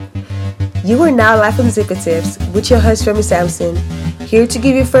You are now Life Executives with your host Remy Sampson, here to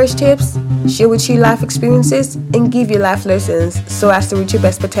give you first tips, share with you life experiences, and give you life lessons so as to reach your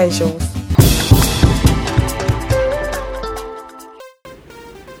best potentials.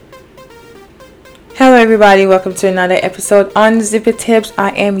 Hello everybody, welcome to another episode on Zipper Tips. I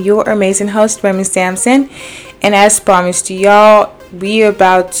am your amazing host, Remy Sampson, and as promised to y'all, we are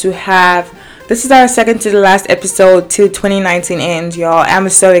about to have, this is our second to the last episode till 2019 ends, y'all. I'm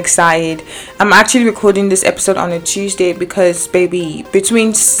so excited. I'm actually recording this episode on a Tuesday because, baby,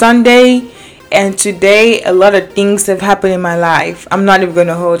 between Sunday and today, a lot of things have happened in my life. I'm not even going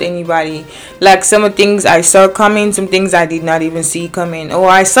to hold anybody. Like, some of the things I saw coming, some things I did not even see coming. Or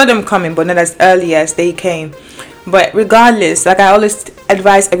I saw them coming, but not as early as they came. But regardless, like I always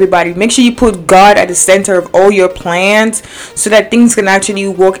advise everybody, make sure you put God at the center of all your plans so that things can actually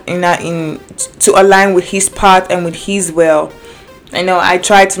work in to align with His path and with His will. I know I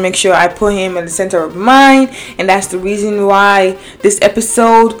try to make sure I put Him at the center of mine, and that's the reason why this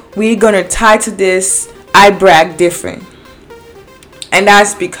episode we're gonna tie to this I brag different. And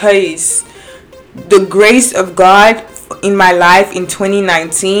that's because the grace of God in my life in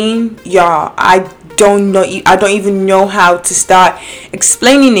 2019, y'all, I don't even know how to start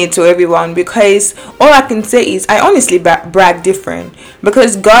explaining it to everyone, because all I can say is I honestly brag different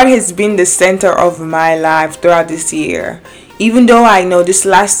because God has been the center of my life throughout this year. Even though I know this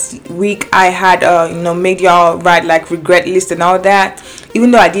last week I had made y'all write like regret list and all that, even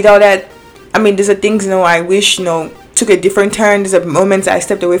though I did all that, I mean, there's a things I wish took a different turn. There's a moments I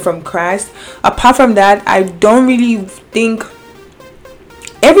stepped away from Christ. Apart from that, I don't really think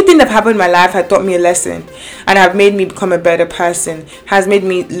everything that happened in my life had taught me a lesson and have made me become a better person, has made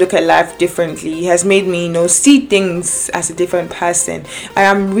me look at life differently, has made me see things as a different person. And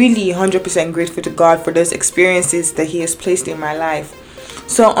I'm really 100% grateful to God for those experiences that He has placed in my life.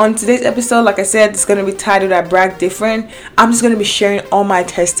 So on today's episode, like I said, it's going to be titled I Brag Different. I'm just going to be sharing all my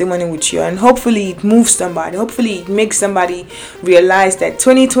testimony with you, and hopefully it moves somebody. Hopefully it makes somebody realize that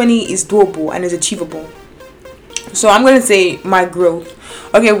 2020 is doable and is achievable. So I'm going to say my growth.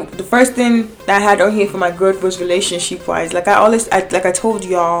 Okay, the first thing that I had on here for my growth was relationship wise. Like I told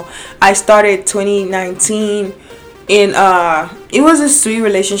y'all, I started 2019 in it was a sweet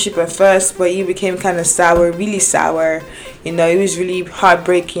relationship at first, but it became kind of sour, really sour. It was really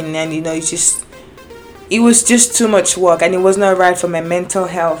heartbreaking, and it was just too much work, and it was not right for my mental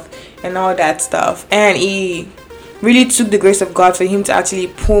health and all that stuff. And it really took the grace of God for Him to actually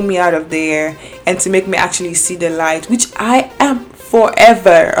pull me out of there and to make me actually see the light, which I am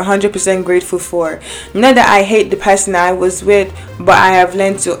forever 100% grateful for. Not that I hate the person I was with, but I have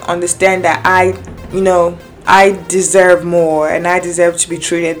learned to understand that I deserve more and I deserve to be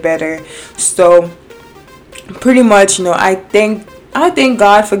treated better. So pretty much, I thank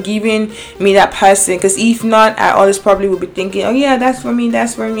God for giving me that person, because if not, I always probably would be thinking, oh yeah, that's for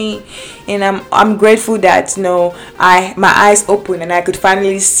me. And I'm grateful that my eyes open and I could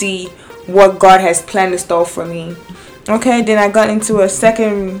finally see what God has planned in store for me. Okay, then I got into a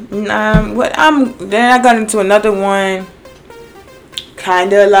second then I got into another one,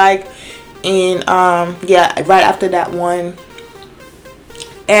 kind of like in right after that one.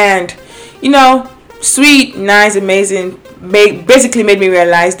 And sweet, nice, amazing, basically made me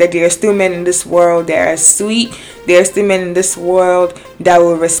realize that there are still men in this world that are sweet. There are still men in this world that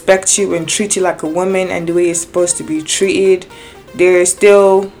will respect you and treat you like a woman and the way you're supposed to be treated. There's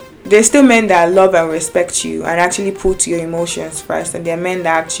still men that love and respect you and actually put your emotions first, and there are men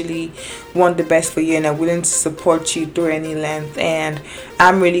that actually want the best for you and are willing to support you through any length. And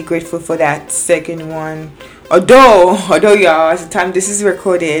I'm really grateful for that second one. Although y'all, at the time this is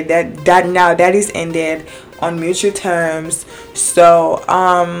recorded, that is ended on mutual terms. So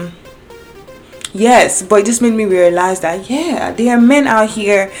yes, but it just made me realize that there are men out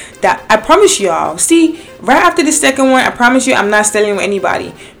here that I promise y'all, see, right after the second one, I promise you I'm not selling with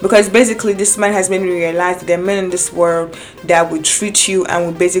anybody, because basically this man has made me realize that there are men in this world that will treat you and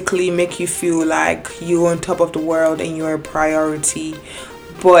will basically make you feel like you're on top of the world and you're a priority.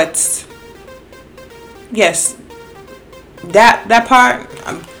 But yes, that part,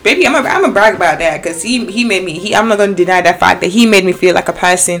 baby, I'm gonna brag about that, because he made me, I'm not gonna deny that fact that he made me feel like a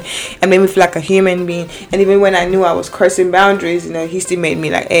person and made me feel like a human being. And even when I knew I was crossing boundaries, he still made me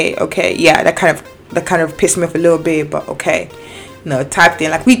like, hey, okay, yeah, that kind of pissed me off a little bit, but okay, type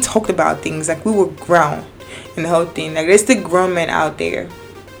thing. Like, we talked about things, like we were grown and the whole thing. Like, there's still grown men out there.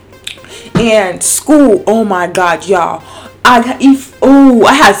 And school, oh my god, y'all, I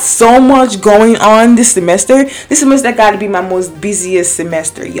had so much going on this semester. This semester got to be my most busiest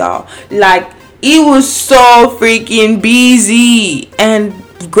semester, y'all. Like, it was so freaking busy. And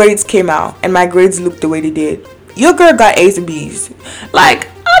grades came out and my grades looked the way they did, your girl got A's and B's. Like,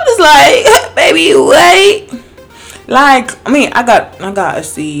 I'm just like, baby, wait. Like, I mean, I got a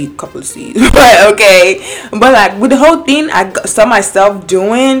C, couple of C's, but okay. But like with the whole thing, saw myself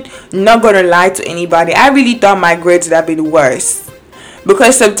doing. Not gonna lie to anybody, I really thought my grades would have been worse.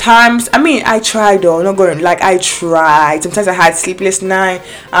 Because sometimes, I mean, I tried though. Not going like I tried. Sometimes I had sleepless night.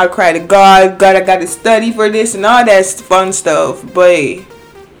 I'll cry to God, I got to study for this and all that fun stuff. But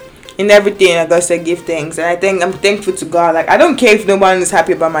in everything, I gotta say give thanks, and I think I'm thankful to God. Like, I don't care if no one is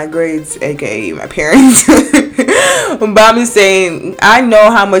happy about my grades, aka my parents. But I'm just saying, I know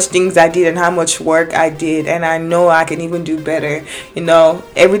how much things I did and how much work I did, and I know I can even do better. You know,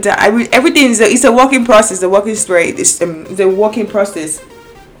 every time everything is it's a working process, a working straight. It's a working process,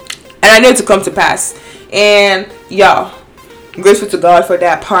 and I know it to come to pass. And y'all, I'm grateful to God for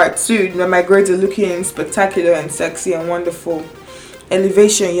that part too. You know, my grades are looking spectacular and sexy and wonderful.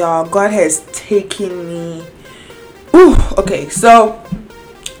 Elevation, y'all, God has taken me. Ooh, okay, so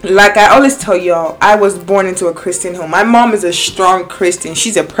like I always tell y'all, I was born into a Christian home. My mom is a strong Christian.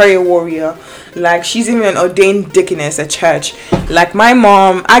 She's a prayer warrior. Like, she's even an ordained deaconess at church. Like, my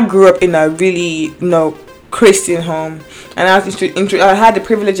mom, I grew up in a really, Christian home, and I had the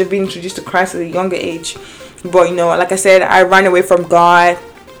privilege of being introduced to Christ at a younger age. But like I said, I ran away from God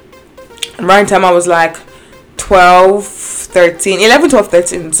around the time I was like 11, 12,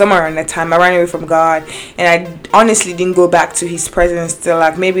 13, somewhere around that time. I ran away from God, and I honestly didn't go back to his presence till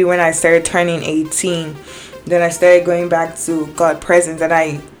like maybe when I started turning 18. Then I started going back to God's presence, and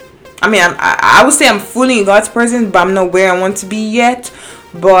I would say I'm fully in God's presence, but I'm not where I want to be yet.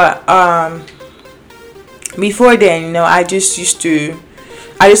 But before then, I just used to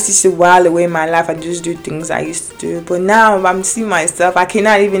while away my life and just do things I used to do. But now I'm seeing myself, I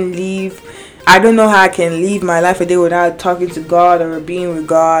cannot even leave. I don't know how I can live my life a day without talking to God or being with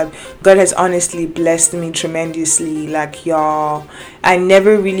God. God has honestly blessed me tremendously. Like, y'all,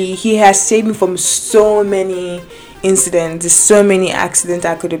 he has saved me from so many incidents, so many accidents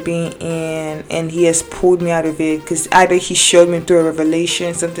I could have been in, and he has pulled me out of it. Because either he showed me through a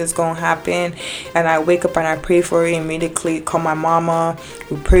revelation something's gonna happen, and I wake up and I pray for it immediately, call my mama,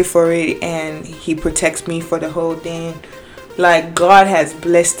 we pray for it, and he protects me for the whole thing. Like, God has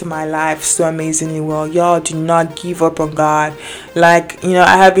blessed my life so amazingly well. Y'all, do not give up on God. Like,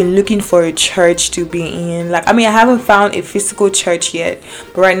 I have been looking for a church to be in. Like, I haven't found a physical church yet,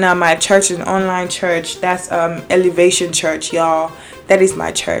 but right now my church is an online church. That's Elevation Church, y'all. That is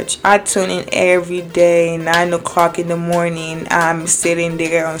my church. I tune in every day, 9 o'clock in the morning. I'm sitting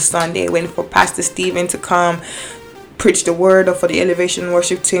there on Sunday waiting for Pastor Steven to come preach the word, or for the Elevation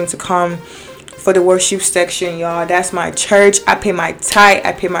worship team to come for the worship section, y'all. That's my church. I pay my tithe,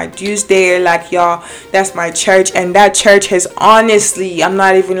 I pay my dues there. Like, y'all, that's my church. And that church has honestly, I'm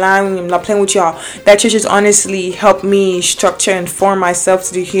not even lying, I'm not playing with y'all, that church has honestly helped me structure and form myself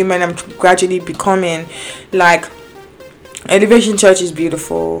to the human I'm gradually becoming. Like, Elevation Church is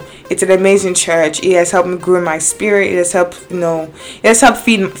beautiful. It's an amazing church. It has helped me grow my spirit. It has helped, it has helped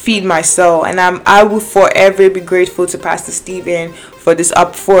feed my soul. And I will forever be grateful to Pastor Steven for this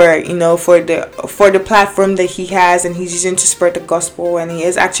for the platform that he has and he's using to spread the gospel. And he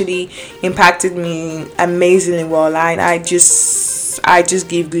has actually impacted me amazingly well. I just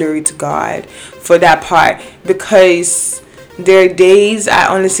give glory to God for that part, because there are days I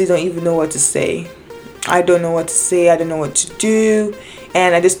honestly don't even know what to say. I don't know what to say. I don't know what to do.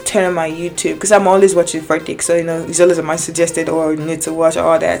 And I just turn on my YouTube, because I'm always watching Verdict. So, it's always on my suggested or need to watch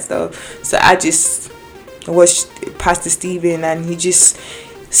all that stuff. So I just watched Pastor Steven, and he just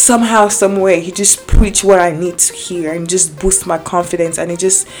somehow, some way, he just preached what I need to hear and just boost my confidence. And he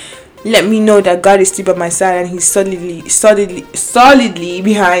just let me know that God is still by my side, and he's solidly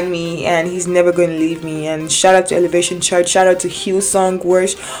behind me, and he's never going to leave me. And shout out to Elevation Church. Shout out to Hillsong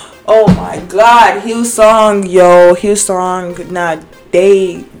Worship. Oh my God, Hillsong, yo, Hillsong. Nah,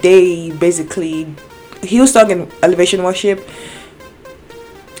 they basically Hillsong and Elevation Worship,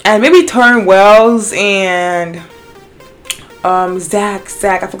 and maybe Turn Wells and Zach.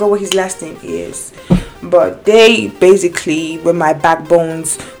 I forgot what his last name is, but they basically were my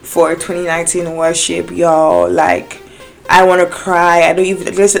backbones for 2019 worship, y'all. Like, I want to cry. I don't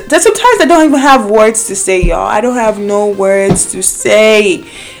even. There's sometimes I don't even have words to say, y'all. I don't have no words to say.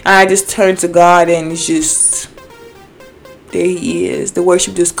 I just turn to God, and it's just, there he is. The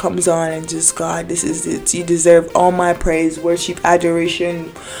worship just comes on, and just, God, this is it. You deserve all my praise, worship,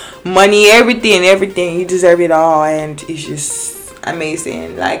 adoration, money, everything. You deserve it all, and it's just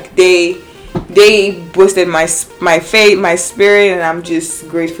amazing. Like, they boosted my faith, my spirit, and I'm just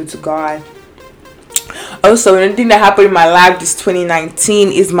grateful to God. Also, another thing that happened in my life this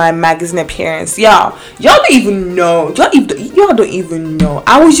 2019 is my magazine appearance. Y'all don't even know. Y'all don't even know.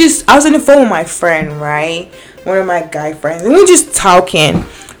 I was on the phone with my friend, right? One of my guy friends, and we were just talking.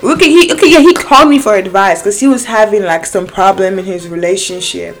 He called me for advice because he was having like some problem in his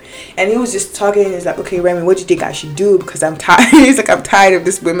relationship, and he was just talking. And he's like, "Okay, Remy, what do you think I should do? Because I'm tired." He's like, "I'm tired of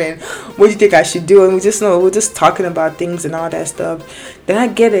this women. What do you think I should do?" And we're just talking about things and all that stuff. Then I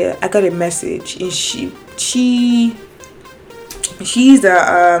got a message, and she's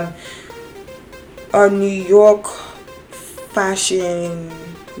a New York fashion.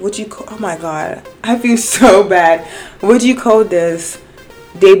 What do you call? Oh my God, I feel so bad. What do you call this?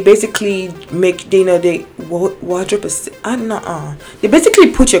 They basically make, they wardrobe. They basically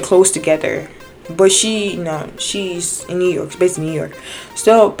put your clothes together. But she's in New York. She's based in New York.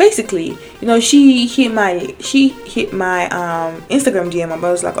 So basically, she hit my Instagram DM. I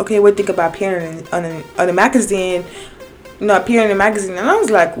was like, okay, what do you think about appearing on a magazine? Appearing in a magazine. And I was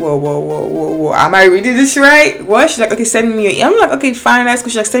like, whoa. Am I reading this right? What? She's like, okay, send me your email. I'm like, okay, fine, that's cool.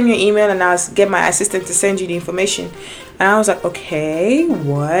 She's like, send me your email and I'll get my assistant to send you the information. And I was like, okay,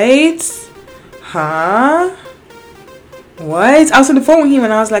 what? Huh? What? I was on the phone with him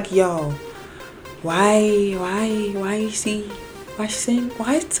and I was like, yo, why you see? Why she saying,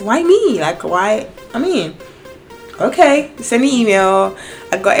 why me? Like, why? I mean, okay, send the email.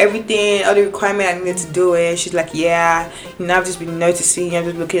 I got everything, all the requirement I needed to do it. She's like, yeah, I've just been noticing, I'm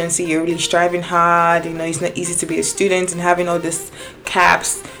just looking and see you're really striving hard. It's not easy to be a student and having all this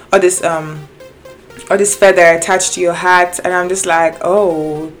caps, all this feather attached to your hat. And I'm just like,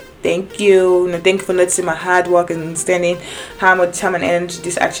 oh, thank you. Thank you for noticing my hard work and understanding how much time and energy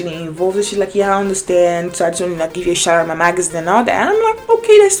this actually involves. And she's like, yeah, I understand. So I just want to give you a shout out on my magazine and all that. And I'm like,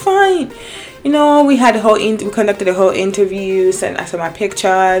 okay, that's fine. We had we conducted a whole interview, sent us my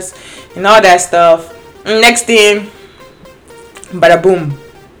pictures and all that stuff. And next thing, bada boom,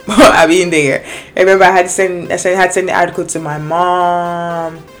 I been there. I remember I had to send the article to my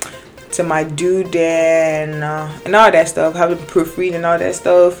mom, to my dude, and all that stuff, having to proofread and all that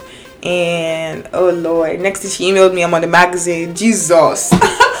stuff. And oh Lord, next thing she emailed me, I'm on the magazine. Jesus.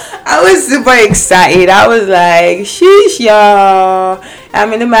 I was super excited. I was like, sheesh, y'all,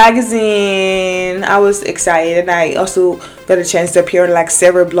 I'm in the magazine. I was excited, and I also got a chance to appear on like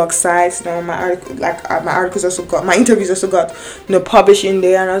several blog sites. My articles also got, my interviews also got published in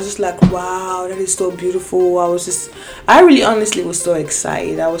there, and I was just like, wow, that is so beautiful. I really honestly was so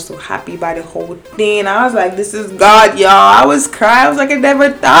excited. I was so happy by the whole thing. I was like, this is God, y'all. I was crying. I was like, I never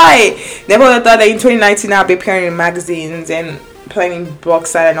would have thought that in 2019 I'll be appearing in magazines and playing blog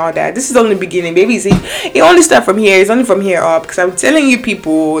site and all that. This is only the beginning, baby. See, it only starts from here. It's only from here up, because I'm telling you,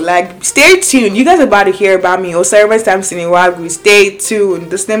 people, like, stay tuned. You guys are about to hear about me. Remy Sampson in Wildwood. Stay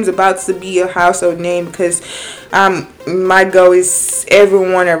tuned. This name's about to be a household name, because my goal is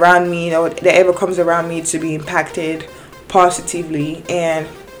everyone around me, that ever comes around me, to be impacted positively. And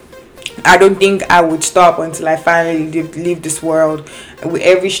I don't think I would stop until I finally leave this world. With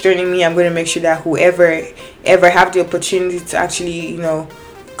every strength in me, I'm going to make sure that whoever ever have the opportunity to actually,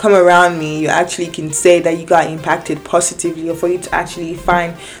 come around me, you actually can say that you got impacted positively, or for you to actually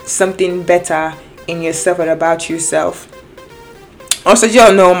find something better in yourself and about yourself. Also,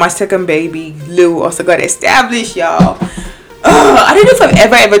 y'all know my second baby, Lou, also got established, y'all. I don't know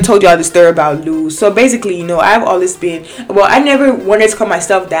if I've ever told y'all the story about Lou. So basically, I've always been, I never wanted to call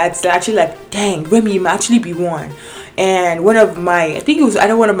myself that. So actually, like, dang, Remy, you might actually be one. And one of my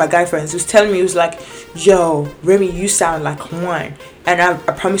guy friends was telling me, he was like, yo, Remy, you sound like one. And I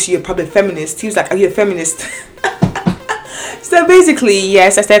promise you, you're probably a feminist. He was like, are you a feminist? So basically,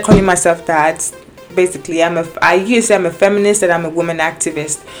 yes, I started calling myself that. Basically, I used to say I'm a feminist and I'm a woman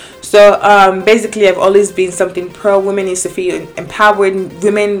activist. So basically, I've always been something pro. Women needs to feel empowered.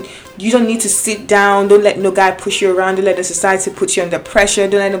 Women, you don't need to sit down. Don't let no guy push you around. Don't let the society put you under pressure.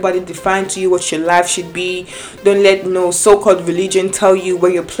 Don't let nobody define to you what your life should be. Don't let no so-called religion tell you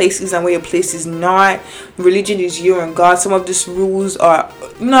where your place is and where your place is not. Religion is you and God. Some of these rules are,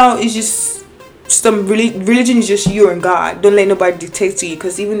 it's just, religion is just you and God. Don't let nobody dictate to you,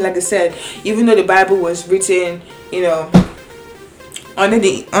 because even like I said, even though the Bible was written, under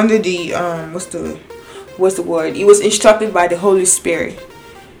the what's the word? It was instructed by the Holy Spirit.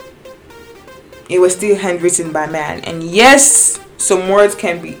 It was still handwritten by man, and yes, some words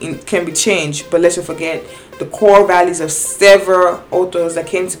can be changed, but let's not forget the core values of several authors that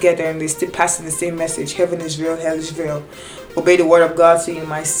came together and they still passing the same message. Heaven is real, hell is real. Obey the word of God so you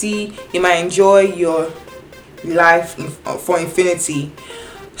might enjoy your life for infinity.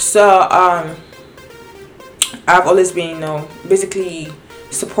 So I've always been basically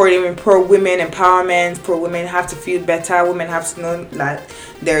supporting and pro women empowerment. Pro women have to feel better. Women have to know that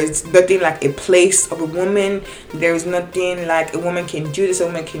there is nothing like a place of a woman. There is nothing like a woman can do this, a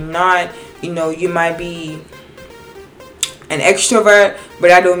woman cannot. You know, you might be an extrovert, but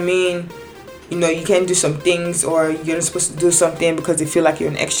that don't mean, you know, you can't do some things, or you're not supposed to do something because you feel like you're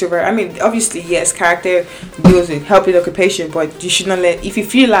an extrovert. I mean, obviously, yes, character deals with helping occupation, but you should not let, if you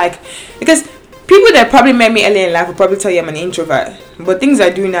feel like, because people that probably met me earlier in life will probably tell you I'm an introvert, but things I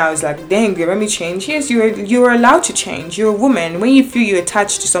do now is like, dang, girl, let me change. Yes, you're allowed to change. You're a woman. When you feel you're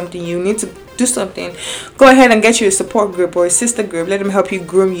attached to something, you need to do something. Go ahead and get you a support group or a sister group. Let them help you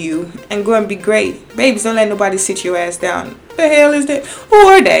groom you and go and be great. Babes, don't let nobody sit your ass down. The hell is that? Who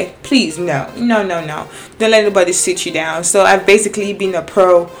are they? Please, no. Don't let anybody sit you down. So I've basically been a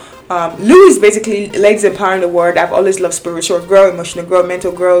pro. Lou is basically ladies empowering the world. I've always loved spiritual growth, emotional growth,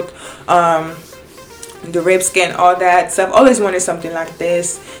 mental growth, the rape scan, all that. So I've always wanted something like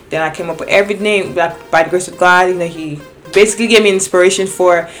this. Then I came up with everything, like, by the grace of God. You know, he basically gave me inspiration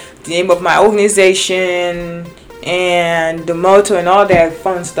for the name of my organization and the motto and all that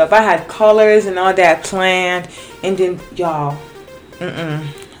fun stuff. I had colors and all that planned, and then y'all,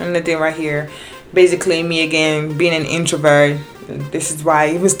 nothing right here. Basically, me again being an introvert. This is why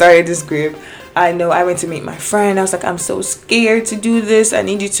I even started this group. I know I went to meet my friend. I was like, I'm so scared to do this. I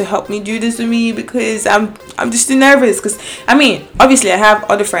need you to help me do this with me because I'm just too nervous. Because, I mean, obviously I have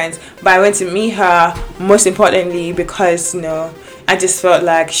other friends, but I went to meet her most importantly because, you know, I just felt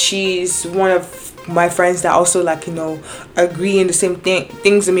like she's one of my friends that also, like, you know, agree in the same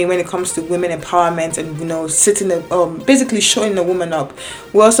things with me when it comes to women empowerment and, you know, basically showing the woman up.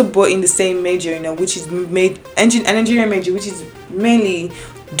 We're also both in the same major, you know, which is an engineering major, which is mainly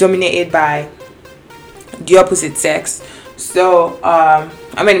dominated by the opposite sex. So I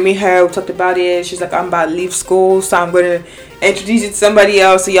went to meet her, we talked about it. She's like, I'm about to leave school, so I'm gonna introduce you to somebody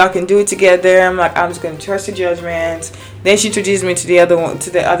else so y'all can do it together. I'm like, I'm just gonna trust your judgment. Then she introduced me to the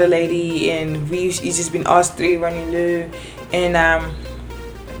other lady, and it's just been us three running Lou. And I'm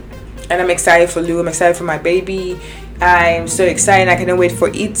excited for Lou. I'm excited for my baby. I'm so excited. I cannot wait for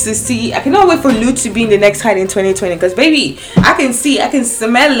it to see. I cannot wait for Lou to be in the next height in 2020. Because, baby, I can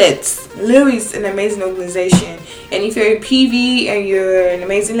smell it. Lou is an amazing organization. And if you're in PV and you're an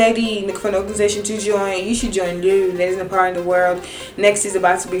amazing lady looking for an organization to join, you should join Lou, Ladies Empowering the World. Next is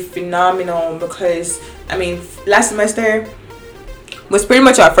about to be phenomenal because, I mean, last semester was pretty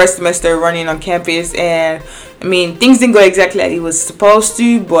much our first semester running on campus, and I mean, things didn't go exactly like it was supposed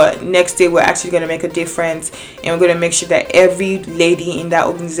to, but next day we're actually going to make a difference, and we're going to make sure that every lady in that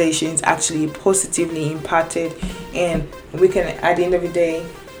organization is actually positively impacted, and we can, at the end of the day,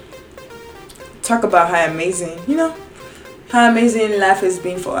 talk about how amazing, you know, how amazing life has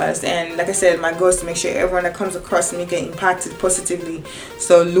been for us. And like I said, my goal is to make sure everyone that comes across me get impacted positively.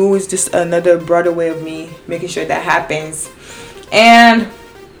 So Lou is just another broader way of me making sure that happens. And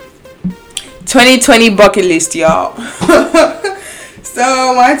 2020 bucket list, y'all.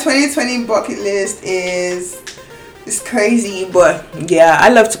 So my 2020 bucket list is crazy, but yeah, I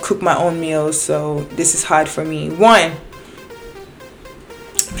love to cook my own meals, so this is hard for me. One,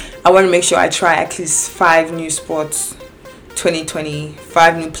 I want to make sure I try at least 5 new spots 2020,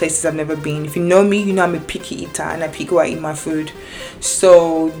 5 new places I've never been. If you know me, you know I'm a picky eater and I pick where I eat my food.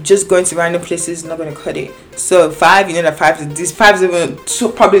 So just going to random places is not going to cut it. So 5, you know that 5 is even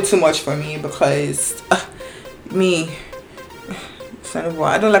probably too much for me because me, son of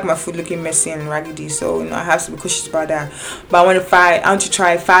I don't like my food looking messy and raggedy, so you know I have to be cautious about that. But I want to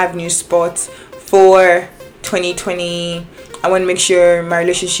try 5 new spots for 2020. I want to make sure my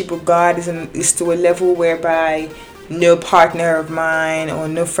relationship with God is to a level whereby no partner of mine or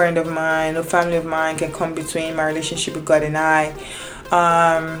no friend of mine, no family of mine can come between my relationship with God and I.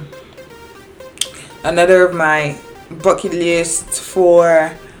 Another of my bucket list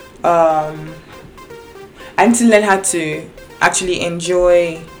for I need to learn how to actually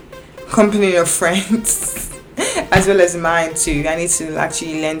enjoy company of friends as well as mine too. I need to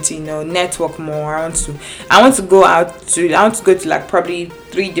actually learn to, you know, network more. I want to go to like probably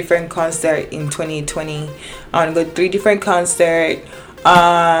 3 different concerts in 2020. I want to go to 3 different concerts.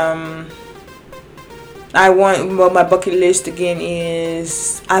 My bucket list again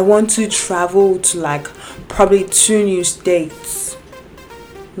is I want to travel to like probably 2 new states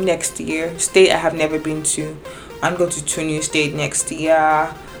next year. State I have never been to. I'm going to 2 new states next year.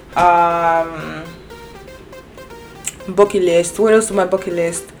 Bucket list. What else on my bucket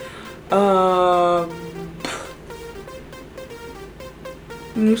list? Let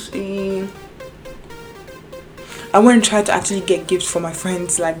me see. I want to try to actually get gifts for my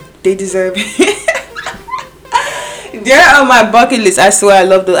friends. Like, they deserve it. They're on my bucket list. I swear, I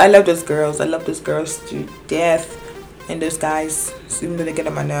love those girls. I love those girls to death, and those guys. Even though they get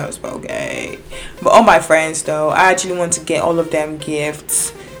on my nerves, but okay. But all my friends, though, I actually want to get all of them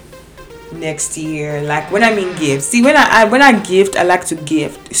gifts next year. Like, when I mean gifts, see, when I gift, I like to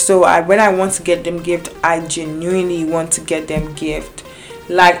gift. So when I want to get them gift, I genuinely want to get them gift,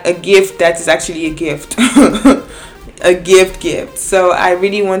 like a gift that is actually a gift. A gift. So I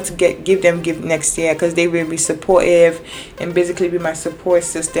really want to give them gift next year, because they will be supportive and basically be my support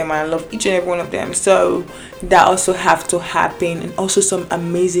system, and I love each and every one of them. So that also have to happen. And also some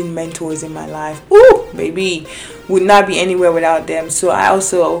amazing mentors in my life. Ooh, baby, would not be anywhere without them. So I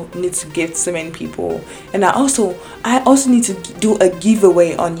also need to gift so many people, and I also need to do a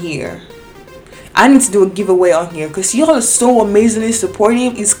giveaway on here. I need to do a giveaway on here, because y'all are so amazingly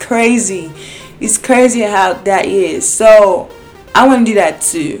supportive. It's crazy. It's crazy how that is. So I want to do that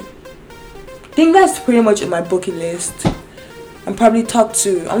too. I think that's pretty much on my bucket list. I'm going to talk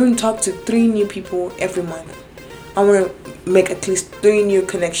to 3 new people every month. I want to make at least 3 new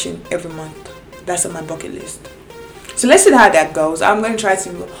connections every month. That's on my bucket list. So let's see how that goes. I'm going to try to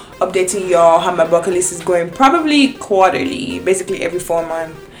updating y'all how my bucket list is going, probably quarterly, basically every 4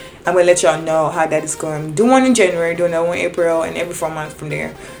 months. I'm going to let y'all know how that is going. Do one in January, do another one in April, and every 4 months from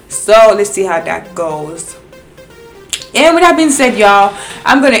there. So let's see how that goes. And with that being said, y'all,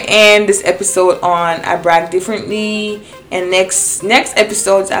 I'm going to end this episode on I Brag Differently. And next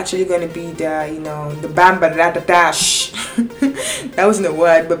episode is actually going to be the bamba da da dash. That wasn't a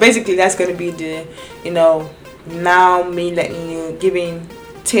word, but basically that's going to be the, now me letting you, giving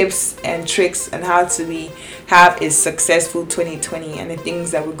tips and tricks on how to have a successful 2020, and the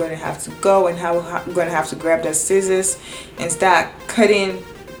things that we're going to have to go, and how we're going to have to grab the scissors and start cutting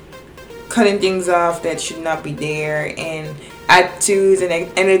things off that should not be there, and attitudes and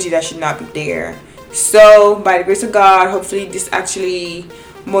energy that should not be there. So by the grace of God, hopefully this actually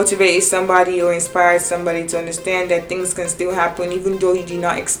motivates somebody or inspires somebody to understand that things can still happen even though you do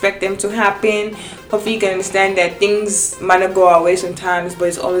not expect them to happen. Hopefully you can understand that things might not go our way sometimes, but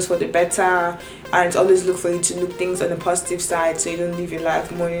it's always for the better, and it's always look for you to look things on the positive side, so you don't live your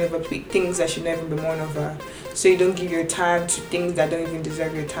life mourning over things that should never be mourned over. So you don't give your time to things that don't even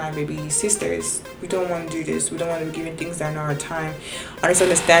deserve your time, baby sisters. We don't want to do this. We don't want to be giving things that are not our time. I just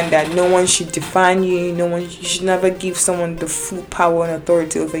understand that no one should define you. You should never give someone the full power and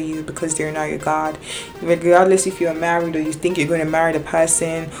authority over you, because they're not your God. Regardless if you're married, or you think you're going to marry the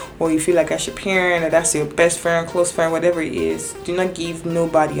person, or you feel like that's your parent, or that's your best friend, close friend, whatever it is, do not give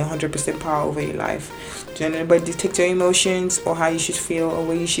nobody 100% power over your life. Don't let anybody dictate your emotions, or how you should feel, or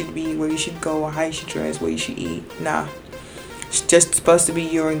where you should be, where you should go, or how you should dress, where you should eat. Nah. It's just supposed to be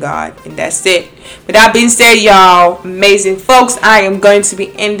you and God, and that's it. With that being said, y'all, amazing folks, I am going to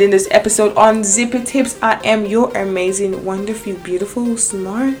be ending this episode on Zippy Tips. I am your amazing, wonderful, beautiful,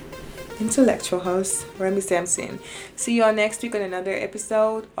 smart, intellectual host, Remy Sampson. See y'all next week on another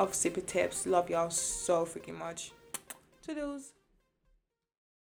episode of Zippy Tips. Love y'all so freaking much. Toodles.